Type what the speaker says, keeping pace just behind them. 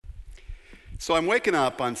So I'm waking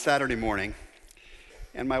up on Saturday morning,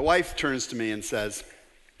 and my wife turns to me and says,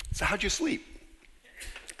 "So how'd you sleep?"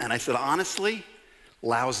 And I said, "Honestly,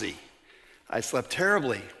 lousy. I slept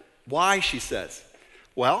terribly." "Why?" she says.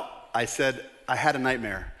 "Well," I said, "I had a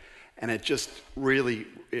nightmare, and it just really,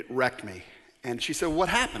 it wrecked me." And she said, "What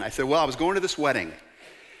happened?" I said, "Well, I was going to this wedding,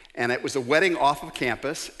 and it was a wedding off of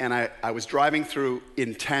campus, and I was driving through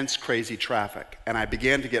intense, crazy traffic, and I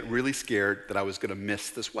began to get really scared that I was gonna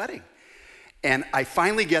miss this wedding. And I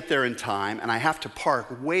finally get there in time, and I have to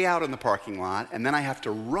park way out in the parking lot, and then I have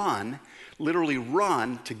to run, literally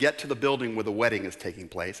run, to get to the building where the wedding is taking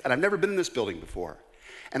place. And I've never been in this building before,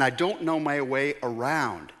 and I don't know my way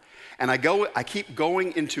around. And I keep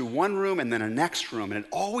going into one room and then a next room, and it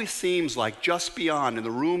always seems like just beyond, in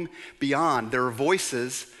the room beyond, there are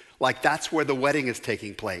voices like that's where the wedding is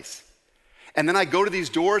taking place. And then I go to these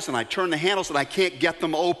doors and I turn the handles and I can't get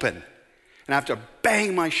them open. And I have to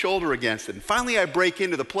bang my shoulder against it. And finally I break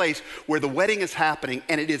into the place where the wedding is happening,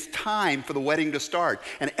 and it is time for the wedding to start.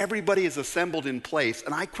 And everybody is assembled in place,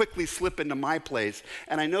 and I quickly slip into my place,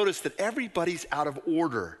 and I notice that everybody's out of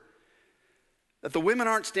order. That the women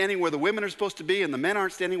aren't standing where the women are supposed to be, and the men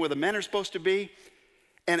aren't standing where the men are supposed to be.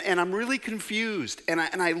 And I'm really confused. And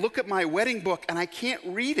I look at my wedding book, and I can't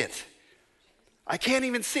read it. I can't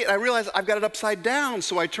even see it. I realize I've got it upside down,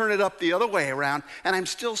 so I turn it up the other way around, and I'm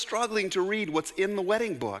still struggling to read what's in the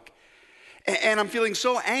wedding book. And I'm feeling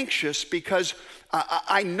so anxious because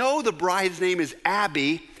I know the bride's name is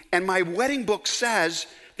Abby, and my wedding book says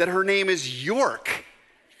that her name is York.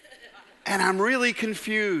 And I'm really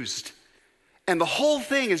confused. And the whole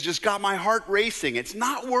thing has just got my heart racing. It's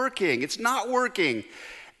not working. It's not working.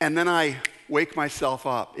 And then I wake myself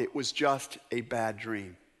up. It was just a bad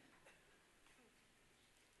dream.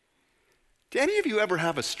 Do any of you ever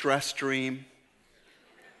have a stress dream?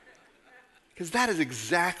 Because that is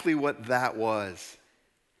exactly what that was.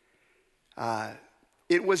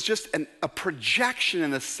 It was just a projection,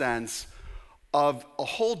 in a sense, of a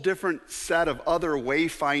whole different set of other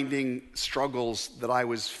wayfinding struggles that I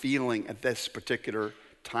was feeling at this particular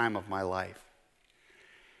time of my life.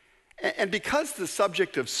 And because the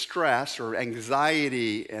subject of stress or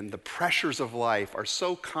anxiety and the pressures of life are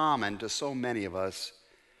so common to so many of us,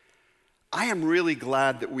 I am really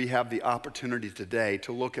glad that we have the opportunity today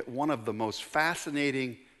to look at one of the most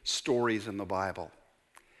fascinating stories in the Bible.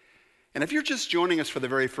 And if you're just joining us for the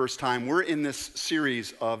very first time, we're in this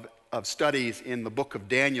series of studies in the book of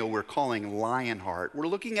Daniel we're calling Lionheart. We're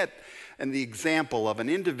looking at the example of an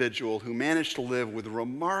individual who managed to live with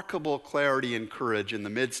remarkable clarity and courage in the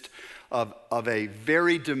midst of a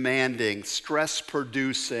very demanding,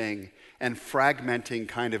 stress-producing, and fragmenting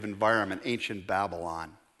kind of environment, ancient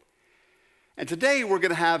Babylon. And today we're going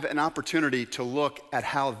to have an opportunity to look at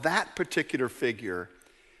how that particular figure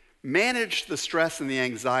managed the stress and the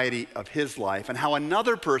anxiety of his life, and how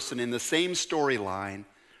another person in the same storyline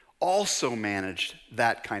also managed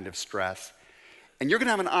that kind of stress. And you're going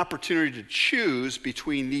to have an opportunity to choose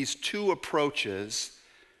between these two approaches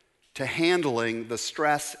to handling the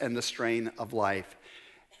stress and the strain of life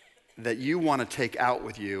that you want to take out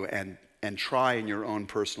with you and try in your own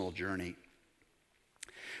personal journey.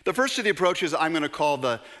 The first of the approaches I'm going to call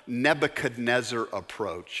the Nebuchadnezzar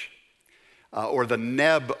approach, or the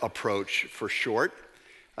Neb approach for short.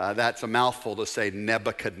 That's a mouthful to say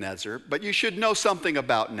Nebuchadnezzar, but you should know something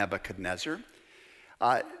about Nebuchadnezzar.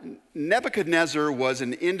 Nebuchadnezzar was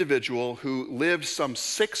an individual who lived some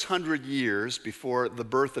 600 years before the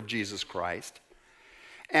birth of Jesus Christ,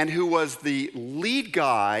 and who was the lead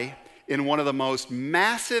guy in one of the most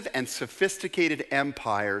massive and sophisticated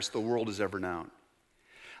empires the world has ever known.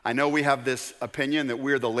 I know we have this opinion that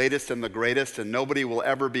we're the latest and the greatest, and nobody will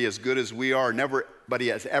ever be as good as we are. Nobody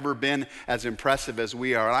has ever been as impressive as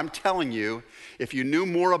we are. And I'm telling you, if you knew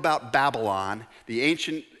more about Babylon, the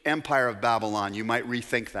ancient empire of Babylon, you might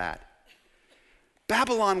rethink that.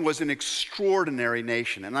 Babylon was an extraordinary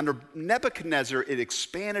nation, and under Nebuchadnezzar, it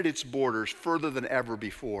expanded its borders further than ever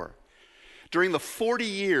before. During the 40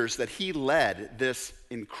 years that he led this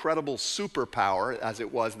incredible superpower, as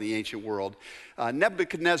it was in the ancient world,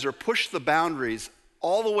 Nebuchadnezzar pushed the boundaries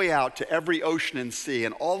all the way out to every ocean and sea,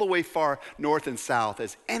 and all the way far north and south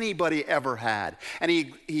as anybody ever had. And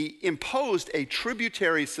he imposed a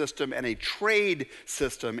tributary system and a trade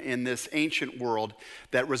system in this ancient world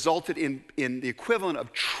that resulted in the equivalent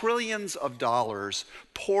of trillions of dollars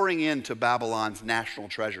pouring into Babylon's national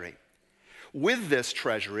treasury. With this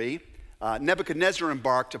treasury, Nebuchadnezzar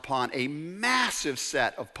embarked upon a massive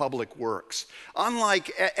set of public works,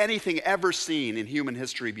 unlike anything ever seen in human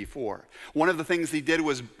history before. One of the things he did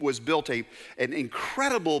was built an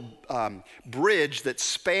incredible bridge that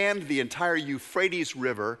spanned the entire Euphrates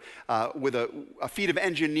River with a feat of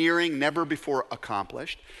engineering never before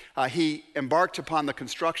accomplished. He embarked upon the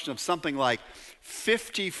construction of something like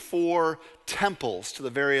 54 temples to the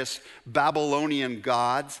various Babylonian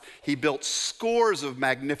gods. He built scores of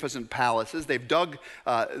magnificent palaces. They've dug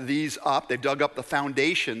these up. They've dug up the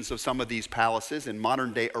foundations of some of these palaces in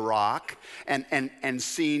modern-day Iraq and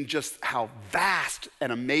seen just how vast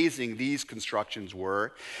and amazing these constructions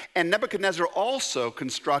were. And Nebuchadnezzar also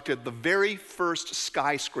constructed the very first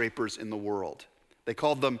skyscrapers in the world. They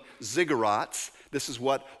called them ziggurats. This is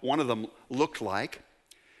what one of them looked like.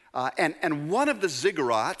 And one of the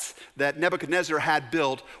ziggurats that Nebuchadnezzar had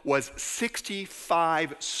built was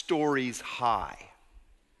 65 stories high.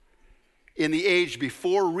 In the age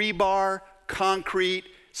before rebar, concrete,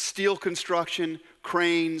 steel construction,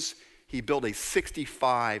 cranes, he built a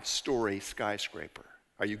 65-story skyscraper.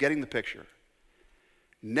 Are you getting the picture?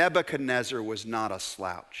 Nebuchadnezzar was not a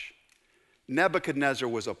slouch. Nebuchadnezzar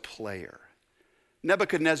was a player.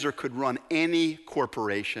 Nebuchadnezzar could run any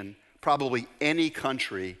corporation, probably any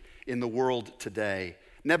country in the world today.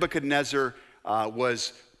 Nebuchadnezzar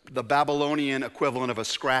was the Babylonian equivalent of a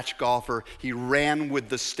scratch golfer. He ran with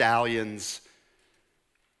the stallions.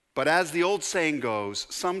 But as the old saying goes,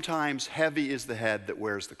 sometimes heavy is the head that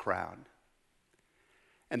wears the crown.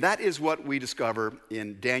 And that is what we discover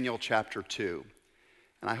in Daniel chapter 2.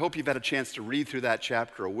 And I hope you've had a chance to read through that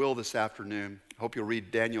chapter, or will this afternoon. I hope you'll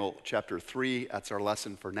read Daniel chapter 3. That's our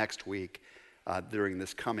lesson for next week, during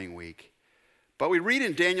this coming week. But we read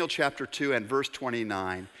in Daniel chapter 2 and verse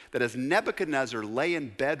 29 that as Nebuchadnezzar lay in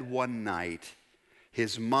bed one night,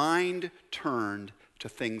 his mind turned to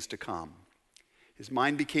things to come. His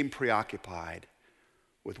mind became preoccupied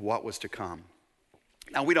with what was to come.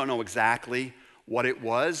 Now, we don't know exactly what it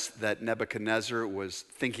was that Nebuchadnezzar was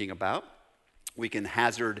thinking about. We can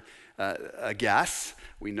hazard a guess.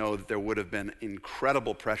 We know that there would have been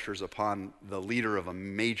incredible pressures upon the leader of a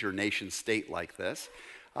major nation state like this.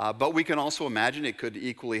 But we can also imagine it could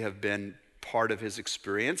equally have been part of his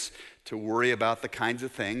experience to worry about the kinds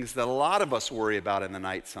of things that a lot of us worry about in the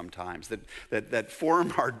night sometimes, that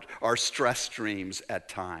form our stress streams at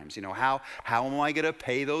times. You know, how am I going to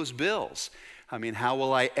pay those bills? I mean, how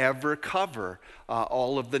will I ever cover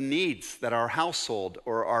all of the needs that our household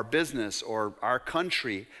or our business or our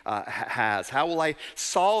country has? How will I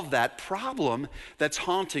solve that problem that's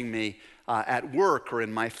haunting me at work or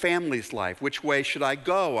in my family's life? Which way should I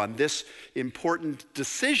go on this important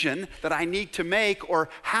decision that I need to make? Or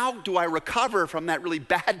how do I recover from that really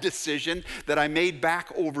bad decision that I made back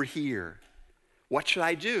over here? What should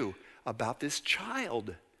I do about this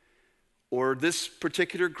child or this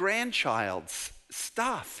particular grandchild's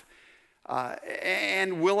stuff?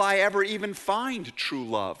 And will I ever even find true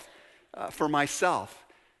love for myself?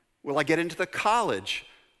 Will I get into the college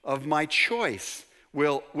of my choice?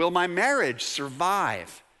 Will my marriage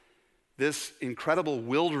survive this incredible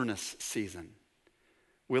wilderness season?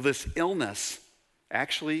 Will this illness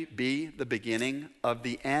actually be the beginning of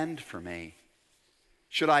the end for me?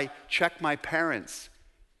 Should I check my parents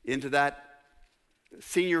into that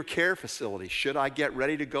senior care facility? Should I get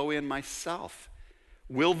ready to go in myself?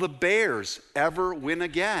 Will the Bears ever win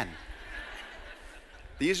again?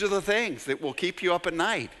 These are the things that will keep you up at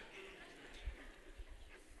night.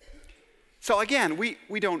 So again,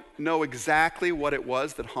 we don't know exactly what it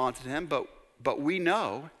was that haunted him, but we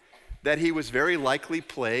know that he was very likely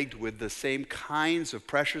plagued with the same kinds of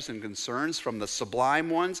pressures and concerns, from the sublime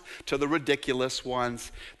ones to the ridiculous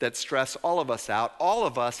ones that stress all of us out. All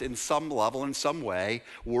of us, in some level, in some way,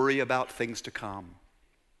 worry about things to come.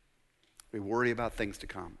 We worry about things to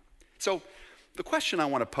come. So the question I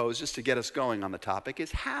want to pose, just to get us going on the topic,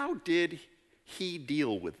 is how did he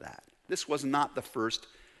deal with that? This was not the first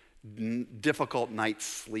difficult night's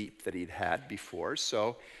sleep that he'd had before.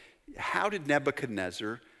 So how did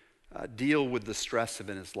Nebuchadnezzar deal with the stress in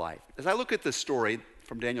his life? As I look at this story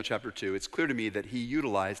from Daniel chapter 2, it's clear to me that he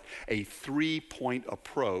utilized a 3-point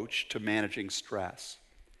approach to managing stress.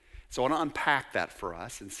 So I want to unpack that for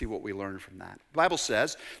us and see what we learn from that. The Bible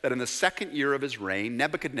says that in the second year of his reign,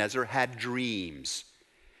 Nebuchadnezzar had dreams.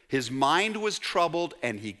 His mind was troubled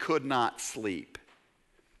and he could not sleep.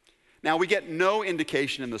 Now, we get no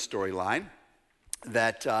indication in the storyline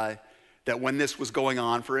that when this was going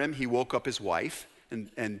on for him, he woke up his wife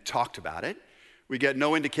and talked about it. We get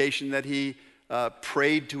no indication that he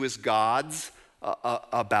prayed to his gods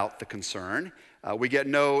about the concern. We get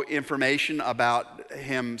no information about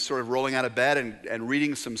him sort of rolling out of bed and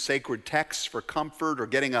reading some sacred texts for comfort or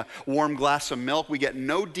getting a warm glass of milk. We get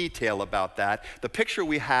no detail about that. The picture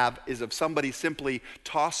we have is of somebody simply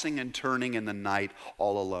tossing and turning in the night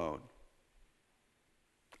all alone.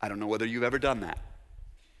 I don't know whether you've ever done that.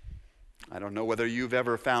 I don't know whether you've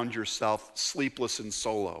ever found yourself sleepless and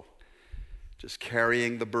solo, just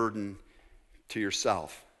carrying the burden to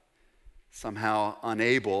yourself, somehow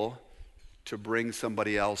unable to bring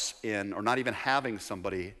somebody else in, or not even having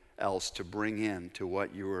somebody else to bring in to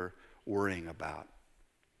what you were worrying about.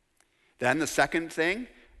 Then the second thing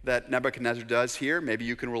that Nebuchadnezzar does here, maybe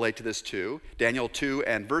you can relate to this too. Daniel 2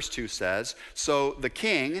 and verse 2 says, "So the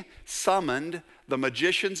king summoned the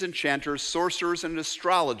magicians, enchanters, sorcerers, and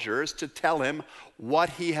astrologers to tell him what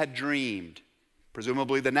he had dreamed."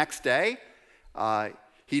 Presumably the next day,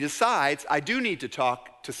 he decides, I do need to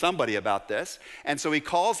talk to somebody about this. And so he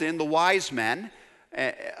calls in the wise men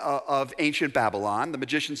of ancient Babylon, the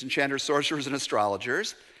magicians, enchanters, sorcerers, and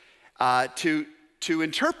astrologers, to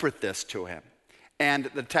interpret this to him. And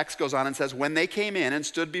the text goes on and says, when they came in and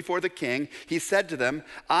stood before the king, he said to them,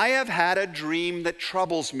 "I have had a dream that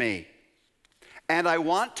troubles me, and I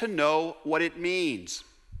want to know what it means."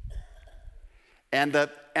 And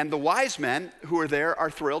the wise men who are there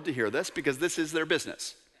are thrilled to hear this because this is their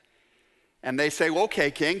business. And they say, well,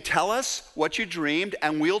 "Okay, king, tell us what you dreamed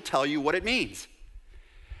and we'll tell you what it means."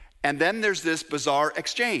 And then there's this bizarre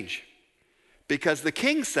exchange because the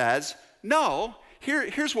king says, "No,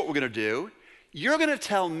 here's what we're going to do. You're going to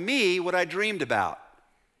tell me what I dreamed about.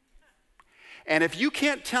 And if you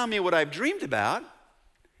can't tell me what I've dreamed about,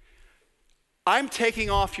 I'm taking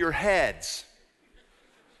off your heads."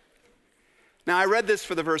 Now, I read this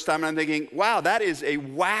for the first time and I'm thinking, wow, that is a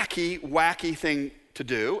wacky thing to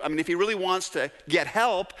do. I mean, if he really wants to get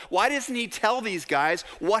help, why doesn't he tell these guys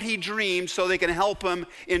what he dreamed so they can help him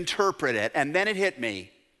interpret it? And then it hit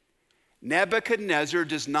me. Nebuchadnezzar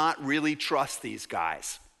does not really trust these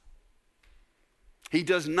guys. He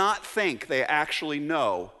does not think they actually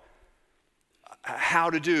know how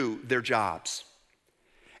to do their jobs.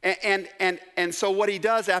 And so what he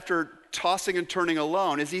does after tossing and turning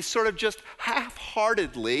alone is he sort of just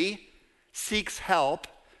half-heartedly seeks help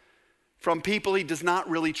from people he does not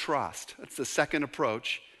really trust. That's the second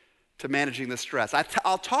approach to managing the stress.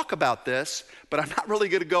 I'll talk about this, but I'm not really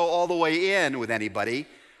going to go all the way in with anybody.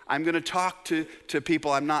 I'm going to talk to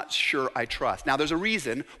people I'm not sure I trust. Now, there's a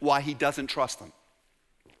reason why he doesn't trust them.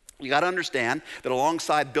 You got to understand that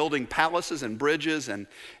alongside building palaces and bridges and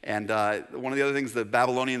one of the other things the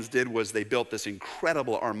Babylonians did was they built this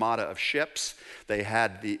incredible armada of ships. They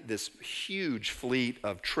had this huge fleet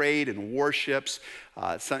of trade and warships.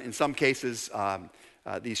 In some cases,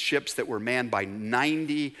 these ships that were manned by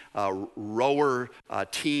 90 rower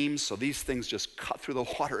teams. So these things just cut through the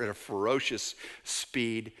water at a ferocious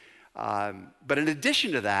speed. But in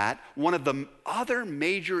addition to that, one of the other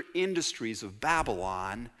major industries of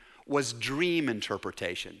Babylon was dream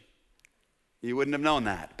interpretation. You wouldn't have known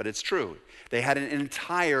that, but it's true. They had an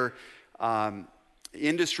entire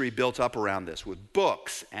industry built up around this with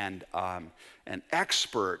books and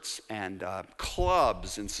experts and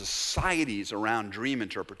clubs and societies around dream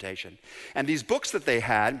interpretation. And these books that they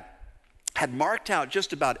had marked out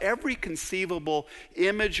just about every conceivable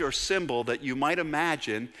image or symbol that you might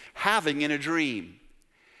imagine having in a dream.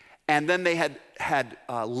 And then they had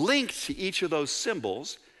linked to each of those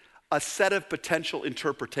symbols a set of potential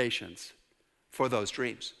interpretations for those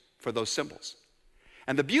dreams, for those symbols.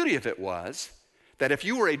 And the beauty of it was that if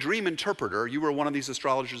you were a dream interpreter, you were one of these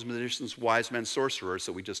astrologers, magicians, wise men, sorcerers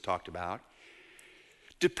that we just talked about,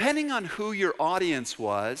 depending on who your audience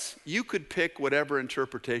was, you could pick whatever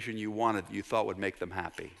interpretation you wanted that you thought would make them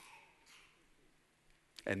happy.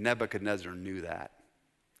 And Nebuchadnezzar knew that.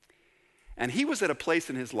 And he was at a place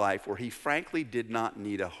in his life where he frankly did not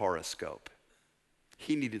need a horoscope.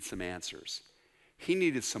 He needed some answers. He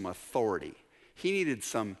needed some authority. He needed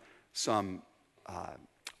some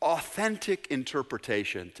authentic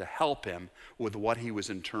interpretation to help him with what he was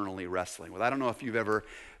internally wrestling with. I don't know if you've ever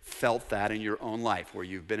felt that in your own life, where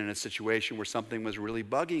you've been in a situation where something was really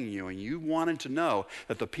bugging you and you wanted to know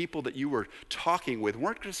that the people that you were talking with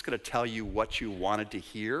weren't just going to tell you what you wanted to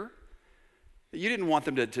hear. You didn't want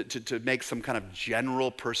them to make some kind of general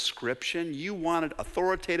prescription. You wanted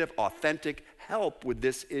authoritative, authentic help with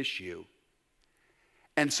this issue.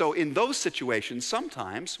 And so in those situations,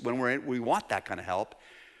 sometimes when we want that kind of help,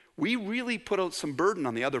 we really put out some burden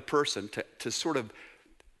on the other person to sort of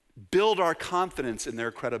build our confidence in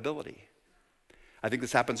their credibility. I think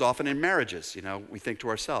this happens often in marriages. You know, we think to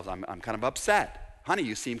ourselves, I'm kind of upset. Honey,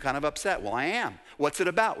 you seem kind of upset. Well, I am. What's it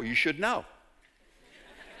about? Well, you should know.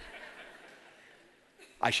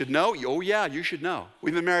 I should know? Oh, yeah, you should know.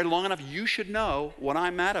 We've been married long enough. You should know what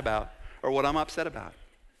I'm mad about or what I'm upset about.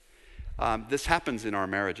 This happens in our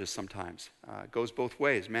marriages sometimes. It goes both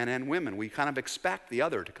ways, men and women. We kind of expect the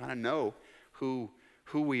other to kind of know who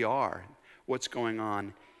we are, what's going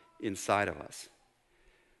on inside of us.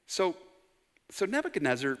 So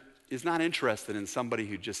Nebuchadnezzar is not interested in somebody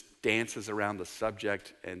who just dances around the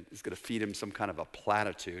subject and is going to feed him some kind of a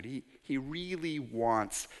platitude. He really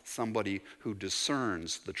wants somebody who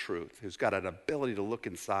discerns the truth, who's got an ability to look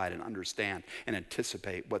inside and understand and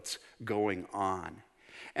anticipate what's going on.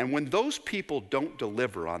 And when those people don't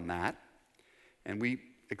deliver on that, and we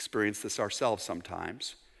experience this ourselves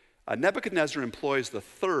sometimes, Nebuchadnezzar employs the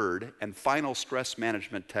third and final stress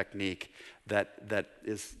management technique that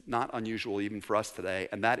is not unusual even for us today,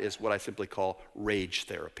 and that is what I simply call rage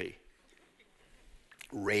therapy.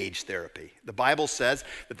 Rage therapy. The Bible says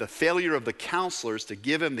that the failure of the counselors to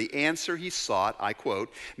give him the answer he sought, I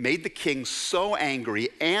quote, made the king so angry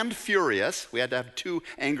and furious, we had to have two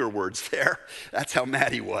anger words there, that's how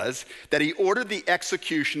mad he was, that he ordered the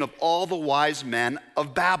execution of all the wise men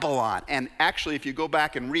of Babylon. And actually, if you go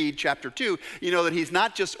back and read chapter 2, you know that he's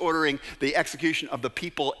not just ordering the execution of the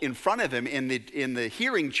people in front of him in the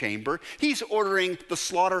hearing chamber, he's ordering the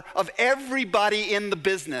slaughter of everybody in the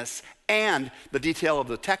business. And the detail of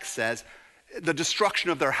the text says, the destruction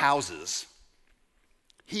of their houses.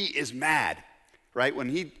 He is mad, right? When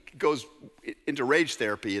he goes into rage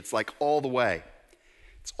therapy, it's like all the way.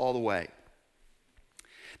 It's all the way.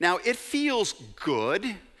 Now, it feels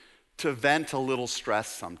good to vent a little stress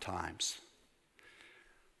sometimes.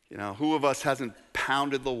 You know, who of us hasn't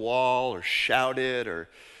pounded the wall or shouted or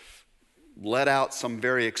let out some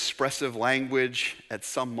very expressive language at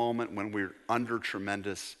some moment when we're under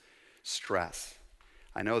tremendous stress?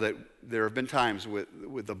 I know that there have been times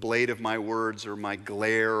with the blade of my words or my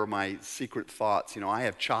glare or my secret thoughts, you know, I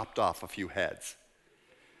have chopped off a few heads.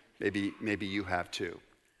 Maybe you have too.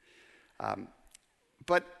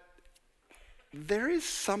 But there is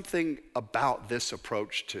something about this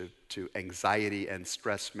approach to anxiety and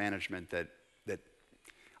stress management that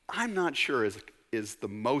I'm not sure is the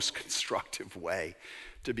most constructive way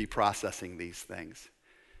to be processing these things.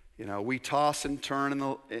 You know, we toss and turn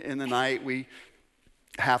in the night. We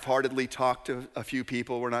half-heartedly talk to a few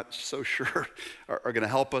people we're not so sure are going to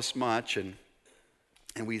help us much, and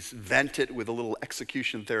we vent it with a little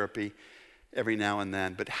execution therapy every now and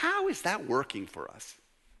then. But how is that working for us?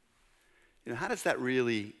 You know, how does that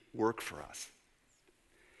really work for us?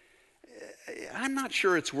 I'm not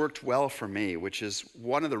sure it's worked well for me, which is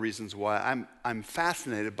one of the reasons why I'm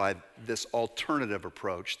fascinated by this alternative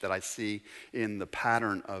approach that I see in the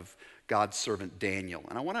pattern of God's servant Daniel.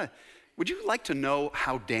 And would you like to know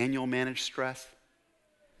how Daniel managed stress?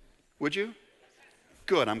 Would you?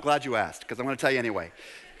 Good, I'm glad you asked, because I'm going to tell you anyway.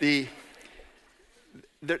 There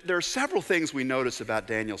are several things we notice about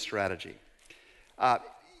Daniel's strategy.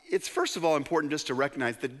 It's first of all important just to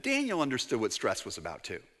recognize that Daniel understood what stress was about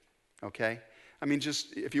too. Okay? I mean,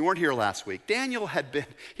 just if you weren't here last week, Daniel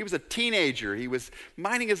he was a teenager. He was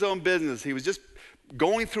minding his own business. He was just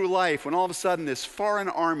going through life when all of a sudden this foreign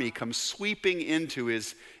army comes sweeping into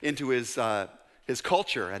his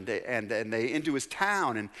culture and they into his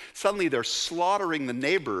town, and suddenly they're slaughtering the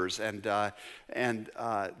neighbors and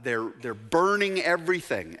they're burning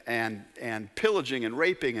everything and pillaging and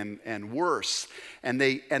raping and worse. And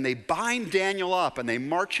they bind Daniel up and they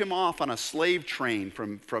march him off on a slave train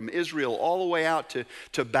from Israel all the way out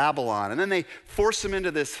to Babylon. And then they force him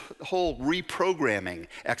into this whole reprogramming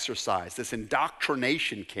exercise, this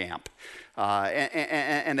indoctrination camp.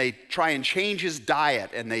 And they try and change his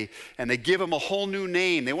diet, and they give him a whole new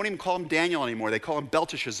name. They won't even call him Daniel anymore. They call him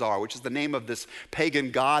Belteshazzar, which is the name of this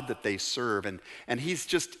pagan god that they serve. And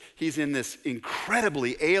he's in this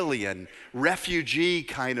incredibly alien refugee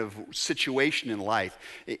kind of situation in life,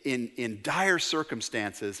 in dire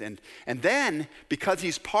circumstances. And then, because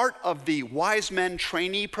he's part of the Wise Men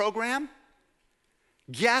trainee program,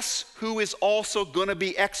 guess who is also going to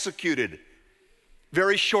be executed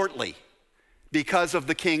very shortly because of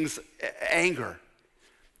the king's anger?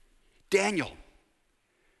 Daniel.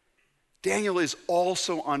 Daniel is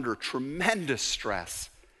also under tremendous stress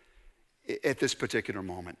at this particular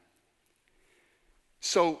moment.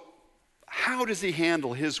 So how does he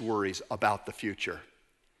handle his worries about the future,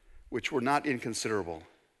 which were not inconsiderable?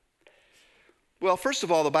 Well, first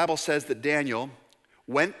of all, the Bible says that Daniel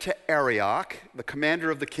went to Arioch, the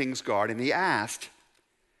commander of the king's guard, and he asked,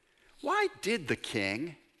 why did the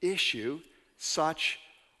king issue such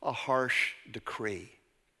a harsh decree?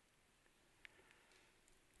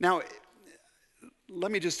 Now,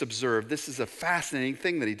 let me just observe, this is a fascinating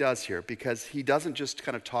thing that he does here, because he doesn't just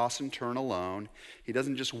kind of toss and turn alone. He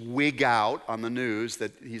doesn't just wig out on the news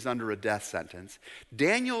that he's under a death sentence.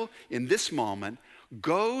 Daniel, in this moment,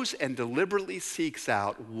 goes and deliberately seeks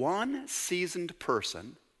out one seasoned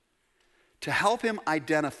person to help him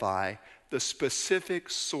identify the specific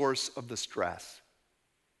source of the stress.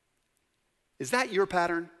 Is that your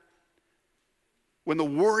pattern? When the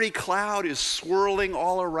worry cloud is swirling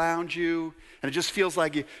all around you, and it just feels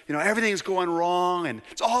like everything's going wrong and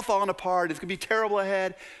it's all falling apart, it's going to be terrible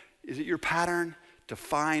ahead, is it your pattern to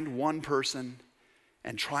find one person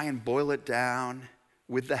and try and boil it down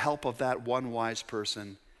with the help of that one wise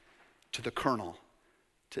person to the kernel,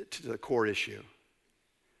 to the core issue?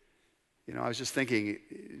 I was just thinking,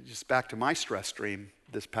 just back to my stress stream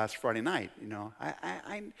this past Friday night.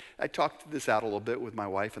 I talked this out a little bit with my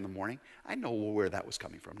wife in the morning. I know where that was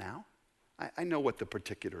coming from now. I know what the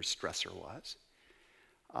particular stressor was.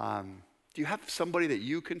 Do you have somebody that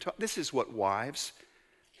you can talk? This is what wives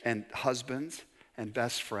and husbands and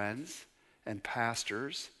best friends and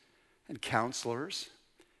pastors and counselors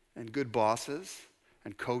and good bosses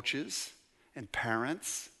and coaches and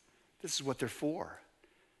parents, this is what they're for.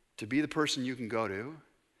 To be the person you can go to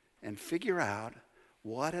and figure out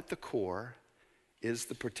what at the core is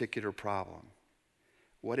the particular problem.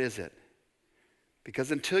 What is it?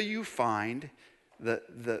 Because until you find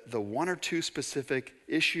the one or two specific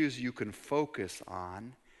issues you can focus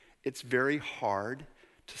on, it's very hard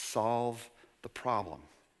to solve the problem.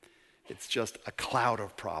 It's just a cloud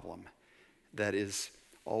of problem that is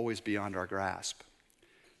always beyond our grasp.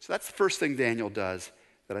 So that's the first thing Daniel does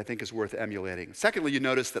that I think is worth emulating. Secondly, you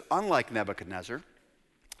notice that unlike Nebuchadnezzar,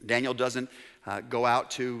 Daniel doesn't go out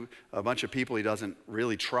to a bunch of people he doesn't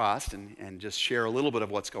really trust and just share a little bit of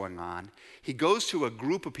what's going on. He goes to a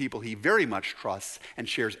group of people he very much trusts and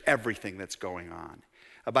shares everything that's going on.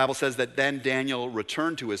 The Bible says that then Daniel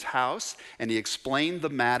returned to his house and he explained the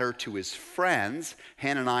matter to his friends,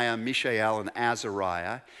 Hananiah, Mishael, and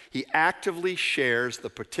Azariah. He actively shares the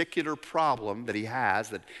particular problem that he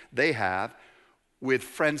has, that they have, with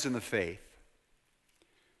friends in the faith.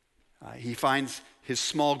 He finds his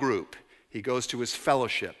small group. He goes to his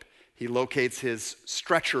fellowship. He locates his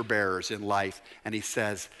stretcher bearers in life, and he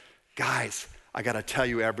says, guys, I got to tell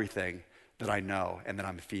you everything that I know and that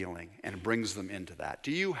I'm feeling, and brings them into that.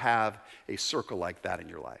 Do you have a circle like that in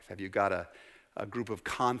your life? Have you got a group of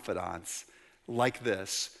confidants like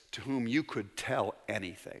this to whom you could tell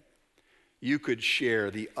anything? You could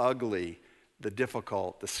share the ugly, the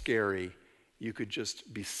difficult, the scary. You could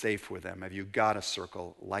just be safe with them. Have you got a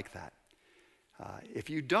circle like that? If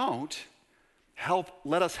you don't,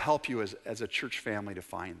 let us help you as a church family to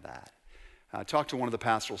find that. Talk to one of the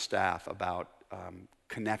pastoral staff about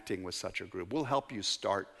connecting with such a group. We'll help you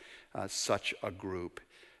start such a group.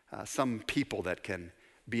 Some people that can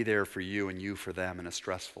be there for you and you for them in a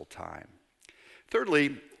stressful time.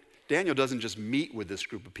 Thirdly, Daniel doesn't just meet with this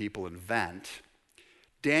group of people and vent.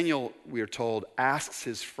 Daniel, we are told, asks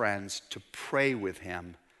his friends to pray with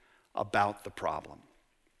him about the problem.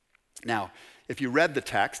 Now, if you read the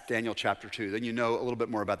text, Daniel chapter 2, then you know a little bit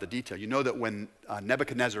more about the detail. You know that when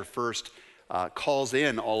Nebuchadnezzar first calls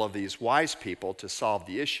in all of these wise people to solve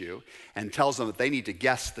the issue and tells them that they need to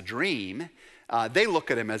guess the dream, they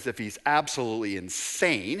look at him as if he's absolutely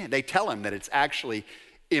insane. They tell him that it's actually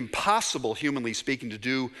impossible, humanly speaking, to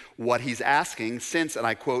do what he's asking, since, and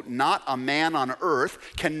I quote, not a man on earth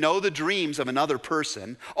can know the dreams of another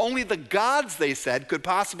person. Only the gods, they said, could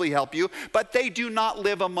possibly help you, but they do not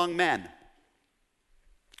live among men.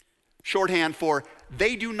 Shorthand for,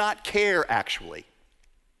 they do not care, actually.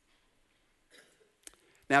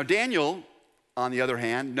 Now, Daniel, on the other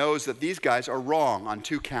hand, knows that these guys are wrong on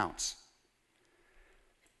two counts.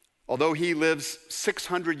 Although he lives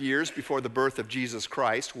 600 years before the birth of Jesus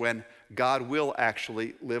Christ, when God will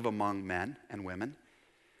actually live among men and women,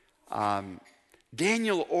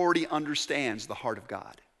 Daniel already understands the heart of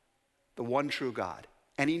God, the one true God.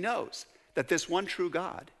 And he knows that this one true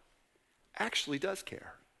God actually does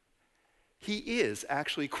care. He is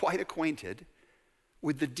actually quite acquainted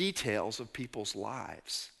with the details of people's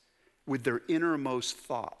lives, with their innermost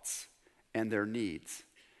thoughts and their needs.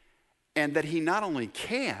 And that he not only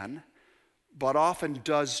can, but often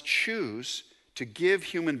does choose to give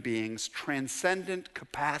human beings transcendent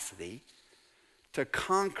capacity to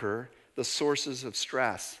conquer the sources of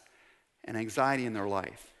stress and anxiety in their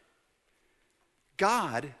life.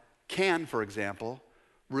 God can, for example,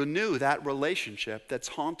 renew that relationship that's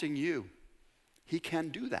haunting you. He can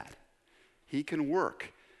do that. He can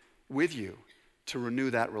work with you to renew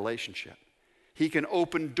that relationship. He can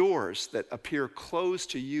open doors that appear closed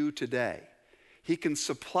to you today. He can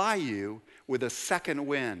supply you with a second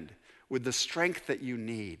wind, with the strength that you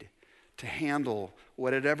need to handle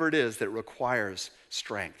whatever it is that requires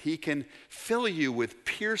strength. He can fill you with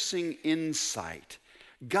piercing insight.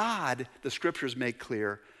 God, the scriptures make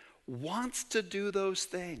clear, wants to do those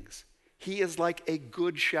things. He is like a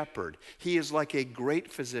good shepherd. He is like a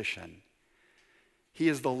great physician. He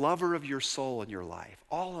is the lover of your soul and your life,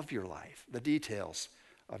 all of your life, the details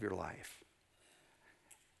of your life.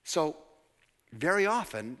 So, very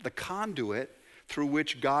often, the conduit through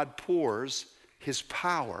which God pours his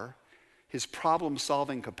power, his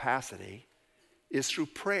problem-solving capacity, is through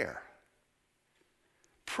prayer.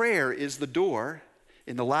 Prayer is the door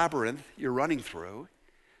in the labyrinth you're running through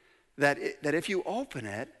that if you open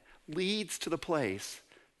it, leads to the place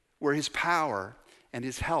where his power and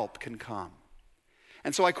his help can come.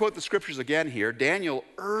 And so I quote the scriptures again here. Daniel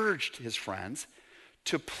urged his friends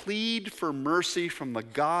to plead for mercy from the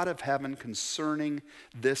God of heaven concerning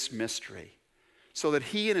this mystery, so that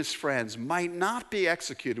he and his friends might not be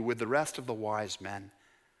executed with the rest of the wise men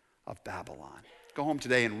of Babylon. Go home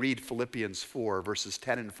today and read Philippians 4, verses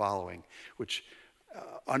 10 and following, which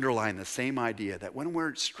underline the same idea that when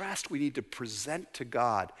we're stressed, we need to present to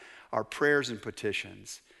God our prayers and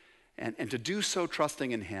petitions, and to do so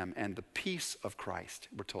trusting in him, and the peace of Christ,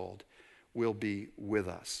 we're told, will be with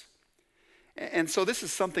us. And so this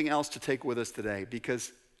is something else to take with us today,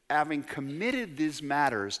 because having committed these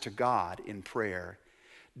matters to God in prayer,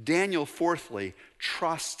 Daniel, fourthly,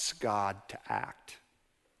 trusts God to act.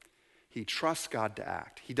 He trusts God to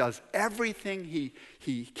act. He does everything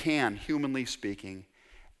he can, humanly speaking,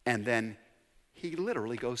 and then he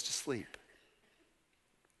literally goes to sleep.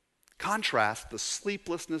 Contrast the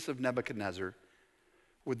sleeplessness of Nebuchadnezzar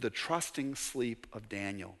with the trusting sleep of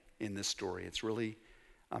Daniel in this story. It's really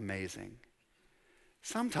amazing.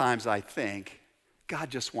 Sometimes I think God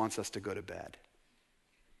just wants us to go to bed.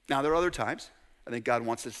 Now, there are other times I think God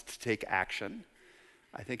wants us to take action.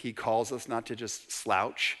 I think he calls us not to just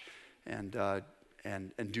slouch and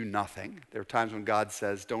do nothing. There are times when God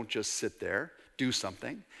says, don't just sit there, do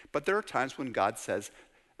something. But there are times when God says,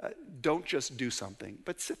 don't just do something,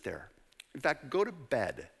 but sit there. In fact, go to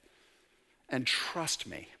bed and trust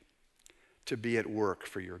me to be at work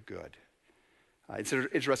for your good. It's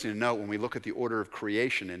interesting to note when we look at the order of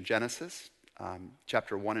creation in Genesis,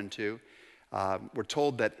 chapter 1 and 2, we're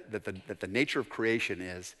told that the nature of creation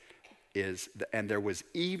is and there was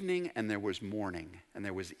evening and there was morning, and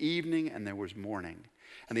there was evening and there was morning.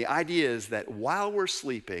 And the idea is that while we're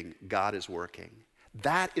sleeping, God is working.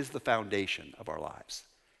 That is the foundation of our lives,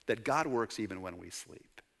 that God works even when we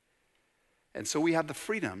sleep. And so we have the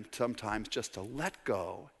freedom sometimes just to let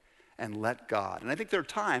go and let God. And I think there are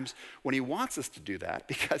times when he wants us to do that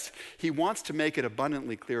because he wants to make it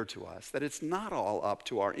abundantly clear to us that it's not all up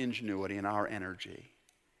to our ingenuity and our energy,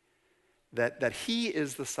 that he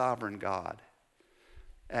is the sovereign God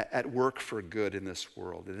at work for good in this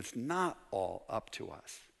world, and it's not all up to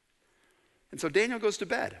us. And so Daniel goes to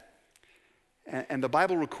bed. And the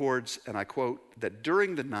Bible records, and I quote, that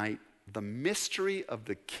during the night, the mystery of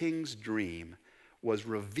the king's dream was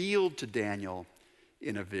revealed to Daniel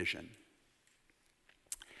in a vision.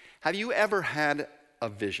 Have you ever had a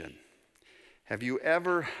vision? Have you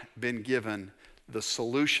ever been given the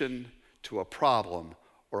solution to a problem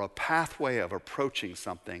or a pathway of approaching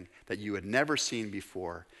something that you had never seen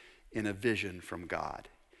before in a vision from God?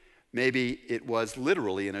 Maybe it was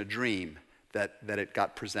literally in a dream that it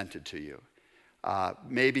got presented to you.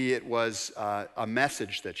 Maybe it was a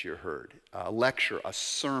message that you heard, a lecture, a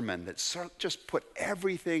sermon that just put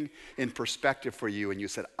everything in perspective for you, and you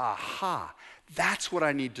said, aha, that's what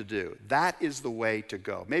I need to do. That is the way to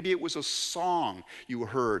go. Maybe it was a song you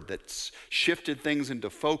heard that shifted things into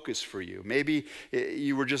focus for you. Maybe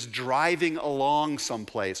you were just driving along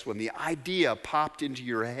someplace when the idea popped into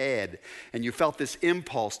your head and you felt this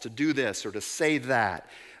impulse to do this or to say that.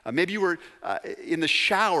 Maybe you were in the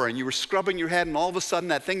shower and you were scrubbing your head, and all of a sudden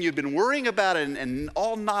that thing you'd been worrying about and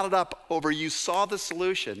all knotted up over, you saw the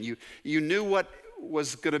solution. You knew what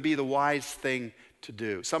was going to be the wise thing to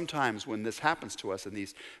do. Sometimes when this happens to us and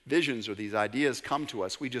these visions or these ideas come to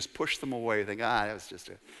us, we just push them away. We think, that was just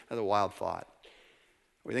another wild thought.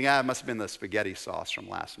 We think, it must have been the spaghetti sauce from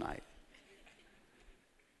last night.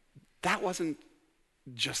 That wasn't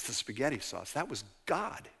just the spaghetti sauce. That was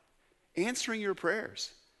God answering your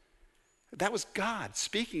prayers. That was God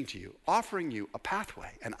speaking to you, offering you a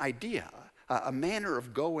pathway, an idea, a manner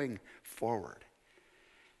of going forward.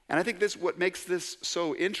 And I think what makes this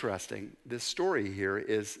so interesting, this story here,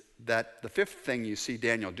 is that the fifth thing you see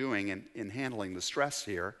Daniel doing in handling the stress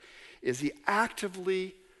here is he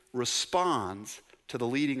actively responds to the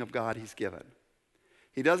leading of God he's given.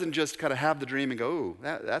 He doesn't just kind of have the dream and go, ooh,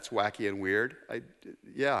 that's wacky and weird.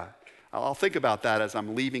 I'll think about that as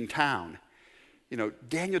I'm leaving town.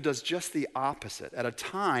 Daniel does just the opposite. At a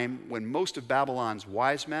time when most of Babylon's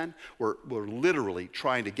wise men were literally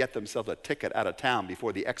trying to get themselves a ticket out of town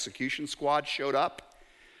before the execution squad showed up,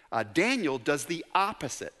 Daniel does the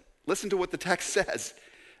opposite. Listen to what the text says.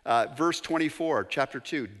 Verse 24, chapter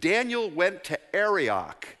 2. Daniel went to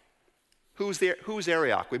Arioch. Who's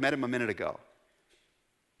Arioch? We met him a minute ago.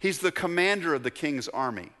 He's the commander of the king's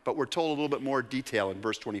army, but we're told a little bit more detail in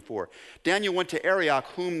verse 24. Daniel went to Arioch,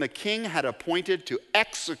 whom the king had appointed to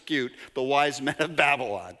execute the wise men of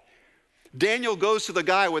Babylon. Daniel goes to the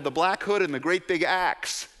guy with the black hood and the great big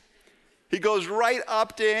axe. He goes right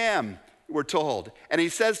up to him, we're told, and he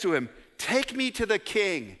says to him, take me to the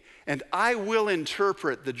king, and I will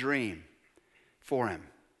interpret the dream for him.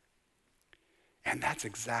 And that's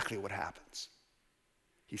exactly what happens.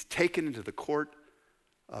 He's taken into the court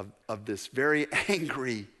of this very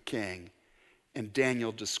angry king, and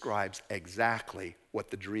Daniel describes exactly what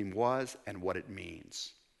the dream was and what it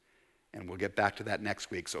means. And we'll get back to that next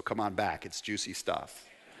week, so come on back. It's juicy stuff,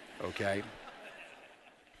 okay?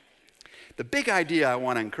 The big idea I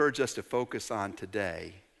want to encourage us to focus on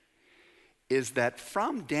today is that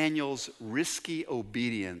from Daniel's risky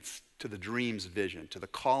obedience to the dream's vision, to the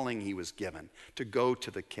calling he was given to go to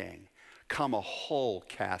the king, come a whole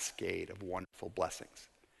cascade of wonderful blessings.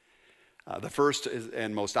 The first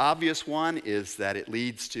and most obvious one is that it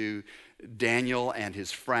leads to Daniel and his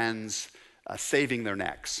friends saving their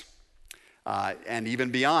necks. And even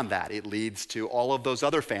beyond that, it leads to all of those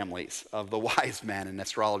other families of the wise men and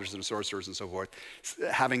astrologers and sorcerers and so forth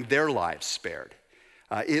having their lives spared.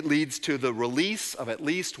 It leads to the release of at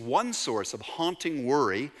least one source of haunting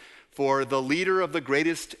worry for the leader of the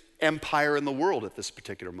greatest empire in the world at this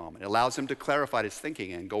particular moment. It allows him to clarify his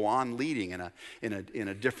thinking and go on leading in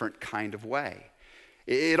a different kind of way.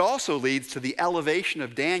 It also leads to the elevation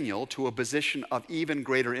of Daniel to a position of even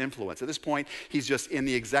greater influence. At this point, he's just in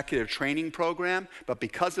the executive training program, but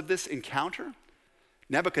because of this encounter,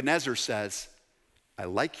 Nebuchadnezzar says, I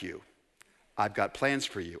like you. I've got plans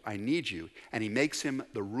for you. I need you. And he makes him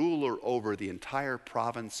the ruler over the entire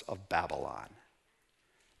province of Babylon.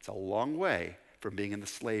 It's a long way from being in the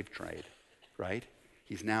slave trade, right?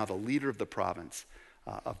 He's now the leader of the province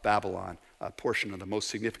of Babylon, the most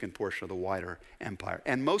significant portion of the wider empire.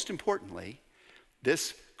 And most importantly,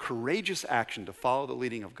 this courageous action to follow the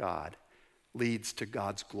leading of God leads to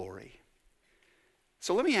God's glory.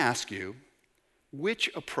 So let me ask you, which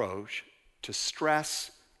approach to stress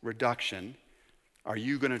reduction are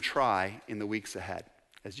you going to try in the weeks ahead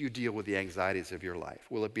as you deal with the anxieties of your life?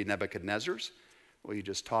 Will it be Nebuchadnezzar's? Will you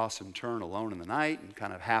just toss and turn alone in the night and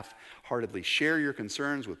kind of half-heartedly share your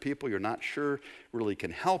concerns with people you're not sure really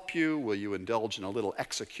can help you? Will you indulge in a little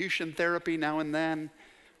execution therapy now and then?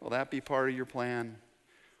 Will that be part of your plan?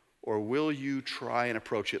 Or will you try and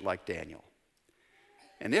approach it like Daniel?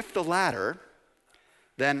 And if the latter,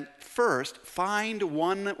 then first, find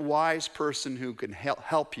one wise person who can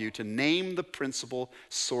help you to name the principal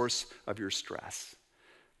source of your stress.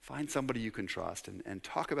 Find somebody you can trust and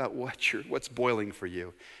talk about what's boiling for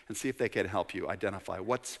you and see if they can help you identify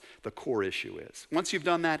what's the core issue is. Once you've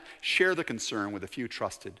done that, share the concern with a few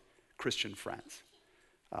trusted Christian friends.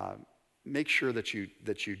 Make sure that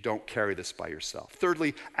you don't carry this by yourself.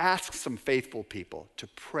 Thirdly, ask some faithful people to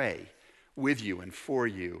pray with you and for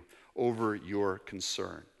you over your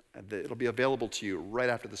concern. It'll be available to you right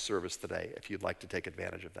after the service today if you'd like to take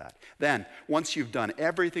advantage of that. Then, once you've done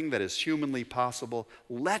everything that is humanly possible,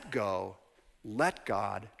 let go, let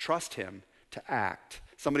God, trust Him to act.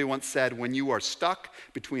 Somebody once said, when you are stuck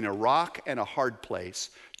between a rock and a hard place,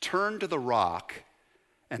 turn to the rock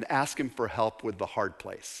and ask Him for help with the hard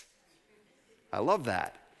place. I love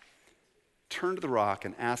that. Turn to the rock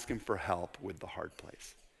and ask Him for help with the hard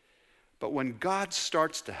place. But when God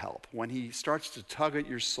starts to help, when He starts to tug at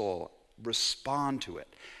your soul, respond to it.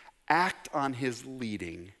 Act on His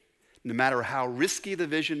leading, no matter how risky the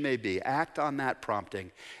vision may be. Act on that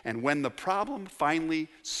prompting. And when the problem finally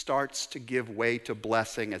starts to give way to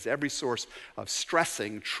blessing, as every source of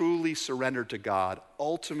stressing truly surrendered to God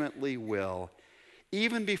ultimately will,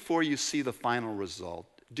 even before you see the final result,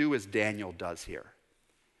 do as Daniel does here.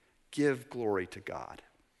 Give glory to God.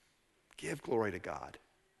 Give glory to God.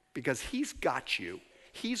 Because He's got you.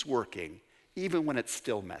 He's working, even when it's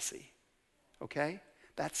still messy. Okay?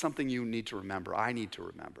 That's something you need to remember. I need to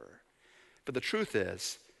remember. But the truth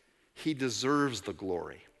is, He deserves the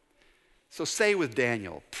glory. So say with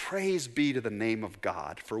Daniel, praise be to the name of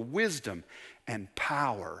God, for wisdom and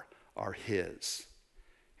power are His.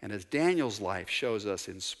 And as Daniel's life shows us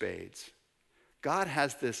in spades, God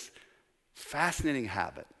has this fascinating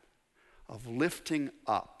habit of lifting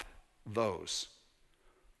up those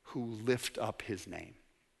who lift up his name.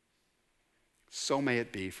 So may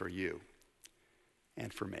it be for you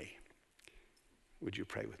and for me. Would you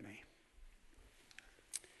pray with me?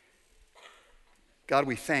 God,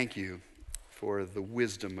 we thank you for the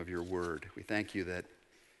wisdom of your word. We thank you that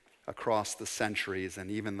across the centuries and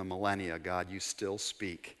even the millennia, God, you still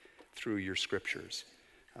speak through your scriptures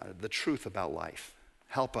the truth about life.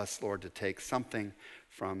 Help us, Lord, to take something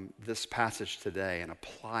from this passage today and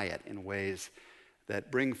apply it in ways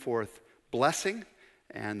that bring forth blessing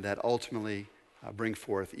and that ultimately bring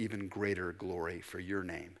forth even greater glory for your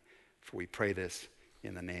name. For we pray this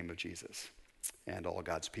in the name of Jesus. And all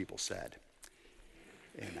God's people said,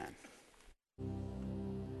 amen.